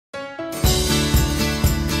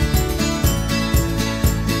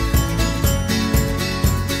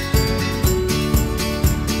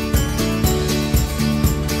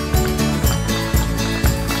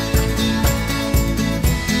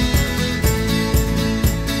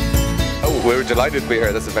we're delighted to be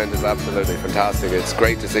here. This event is absolutely fantastic. It's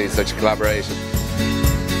great to see such a collaboration.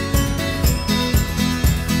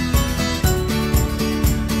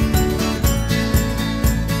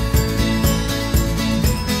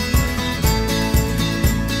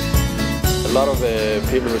 A lot of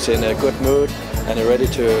people were in a good mood and are ready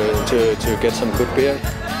to get some good beer.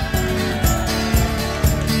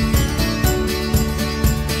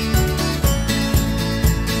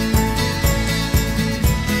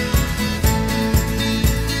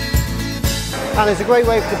 And it's a great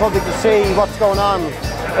way for the public to see what's going on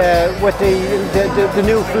with the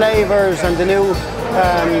new flavours and the new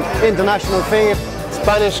international feel.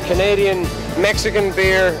 Spanish, Canadian, Mexican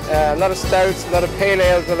beer, a lot of stouts, a lot of pale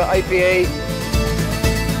ales, a lot of IPA.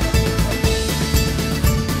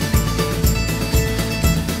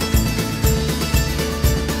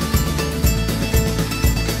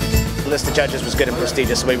 The list of judges was good and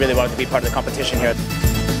prestigious, so we really wanted to be part of the competition here.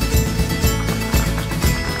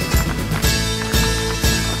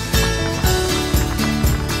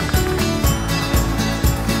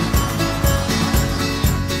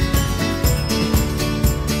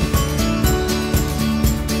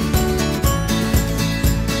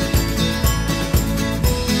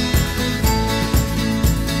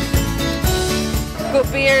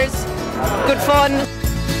 Good beers, good fun.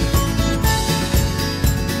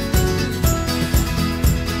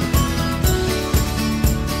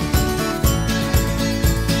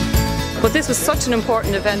 But this was such an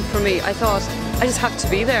important event for me. I thought, I just have to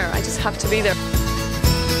be there. I just have to be there.